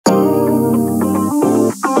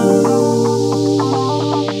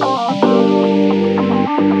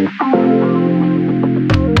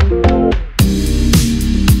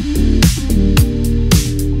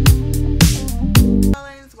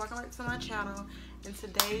channel. In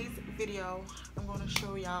today's video, I'm going to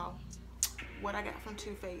show y'all what I got from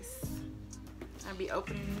Too Faced. I'll be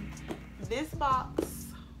opening this box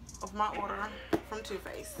of my order from Too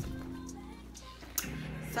Faced.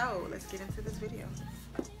 So let's get into this video.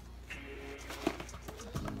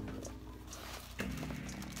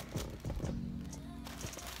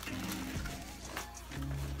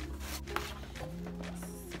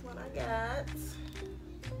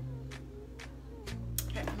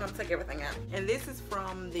 Okay, I'm gonna take everything out. And this is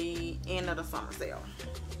from the end of the summer sale.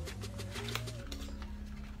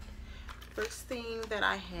 First thing that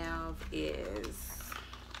I have is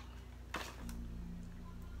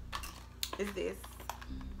this.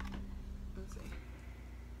 Let's see.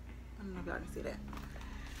 I don't know if y'all can see that.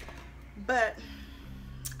 But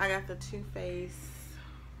I got the Too Faced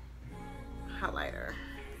highlighter.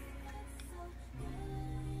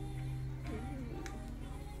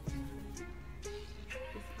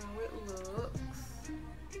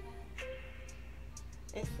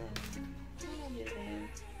 It's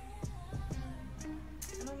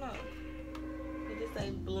I don't know. It just say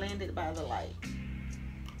blended by the light.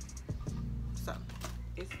 So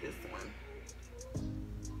it's this one.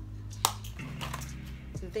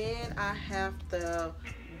 Then I have the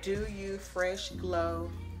Do You Fresh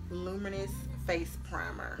Glow Luminous Face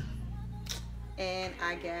Primer. And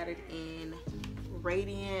I got it in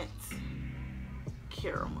Radiant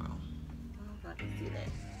Caramel. I don't know if I can see that.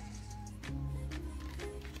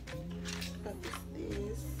 But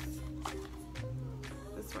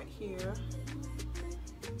this right here,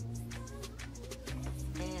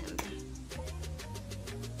 and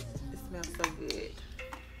it smells so good.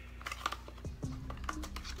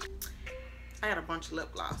 I got a bunch of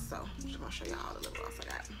lip gloss, so I'm just gonna show y'all all the lip gloss I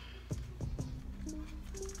got.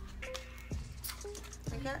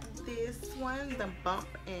 I got this one, the Bump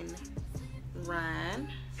and Rhyme.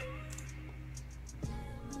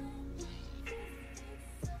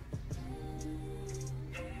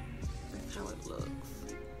 How it looks,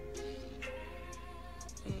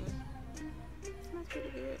 and it smells pretty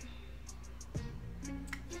good.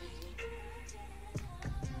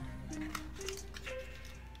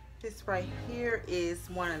 This right here is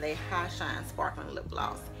one of the High Shine Sparkling Lip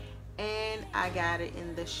Gloss, and I got it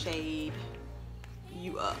in the shade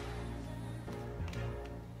You Up.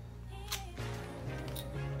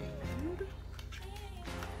 And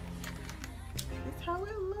that's how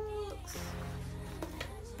it looks.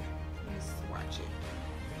 Watch it.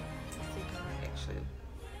 Let's see how it actually is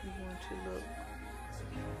going to look.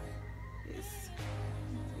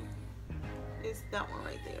 It's that one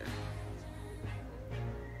right there.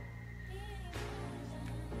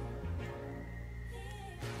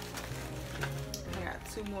 I got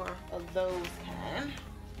two more of those kind.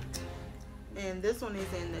 And this one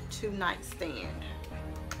is in the Two Night Stand.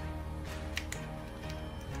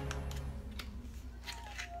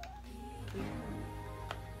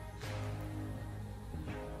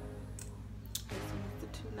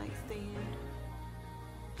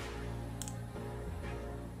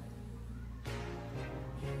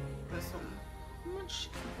 Much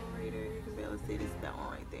brighter. You can barely see this, that one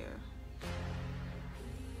right there.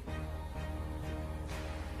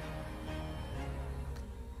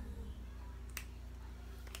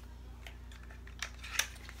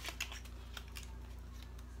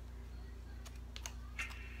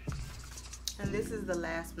 And this is the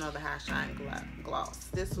last one of the High Shine gloss.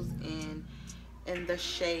 This was in the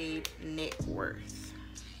shade Net Worth.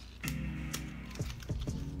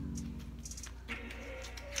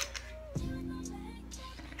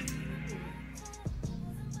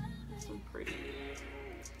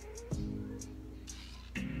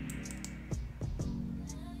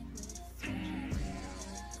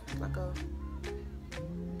 Like a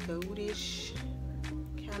goldish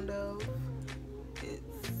kind of.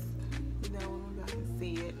 It's that one, I can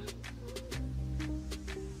see it.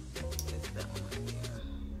 It's that one right there.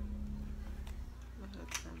 I'm gonna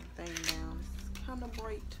turn the thing down. It's kind of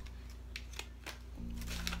bright.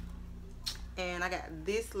 And I got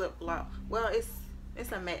this lip gloss. Well,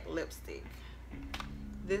 it's a matte lipstick.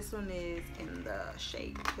 This one is in the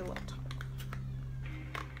shade Pillow Talk.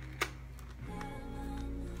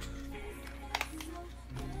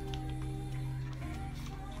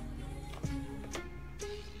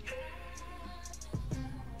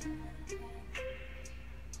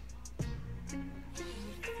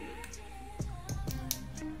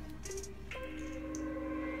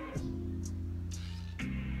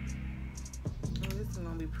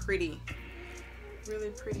 Pretty, really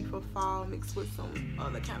pretty for fall, mixed with some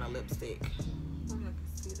other kind of lipstick. I don't know if you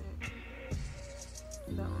can see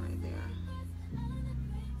that. That one right there.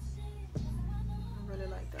 I really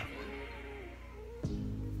like that one.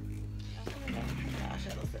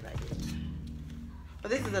 But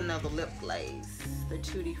this is another lip glaze, the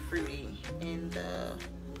Tutti Frutti in the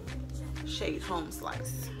shade Home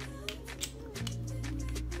Slice.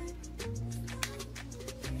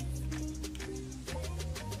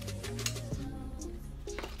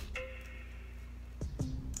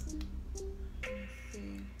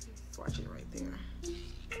 Swatch it right there.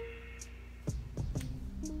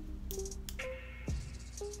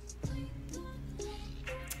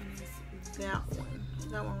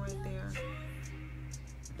 That one right there.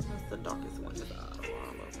 That's the darkest one out of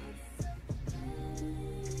all of them.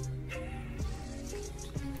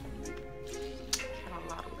 Got a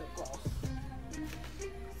lot of lip gloss.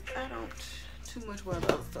 I don't too much wear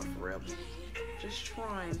the other stuff for real. Just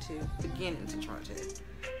beginning to try to.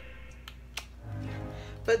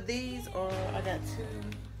 But these are, I got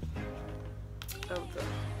 2 of the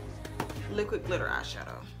liquid glitter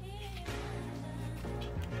eyeshadow.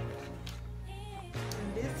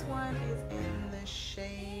 And this one is in the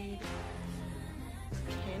shade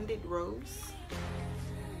Candid Rose.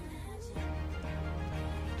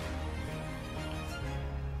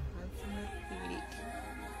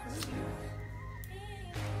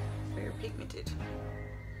 Very pigmented.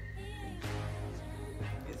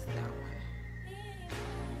 It's that one.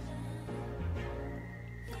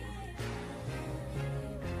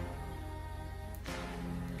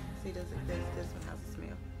 See, this one has a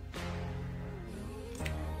smell.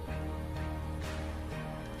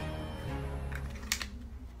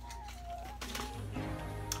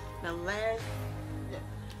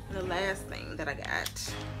 The last thing that I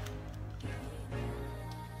got.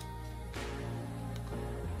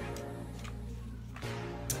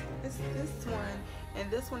 It's this one,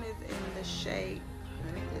 and this one is in the shade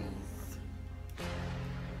Honey Glaze.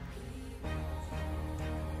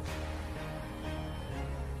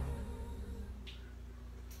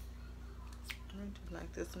 I do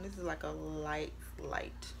like this one. This is like a light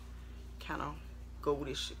kind of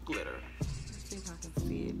goldish glitter. Let's see if I can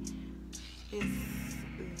see it.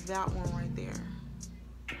 It's that one right there.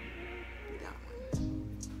 That one.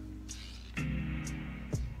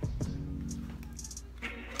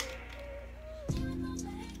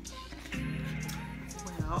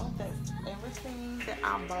 Well, that's everything that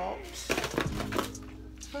I bought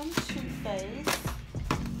from Too Faced.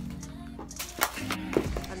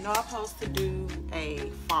 I know I'm supposed to do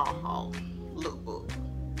a fall haul lookbook.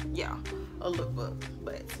 Yeah, a lookbook.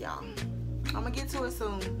 But y'all, I'm gonna get to it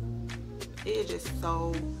soon. It is just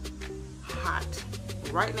so hot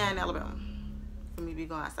right now in Alabama for me to be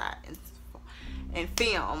going outside and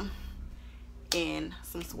film in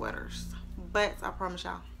some sweaters. But I promise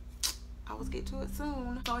y'all, I will get to it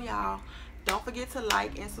soon. So y'all, don't forget to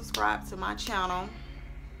like and subscribe to my channel.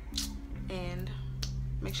 And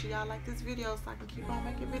make sure y'all like this video so I can keep on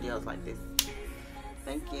making videos like this.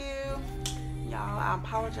 Thank you. Y'all, I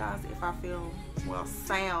apologize if I feel, well,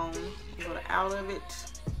 sound a little out of it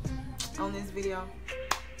on this video.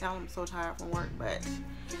 Y'all, I'm so tired from work, but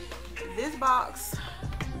this box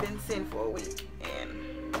been sitting for a week and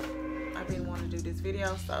I've been wanting to do this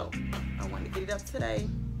video, so I wanted to get it up today.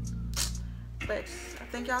 But I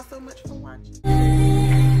thank y'all so much for watching.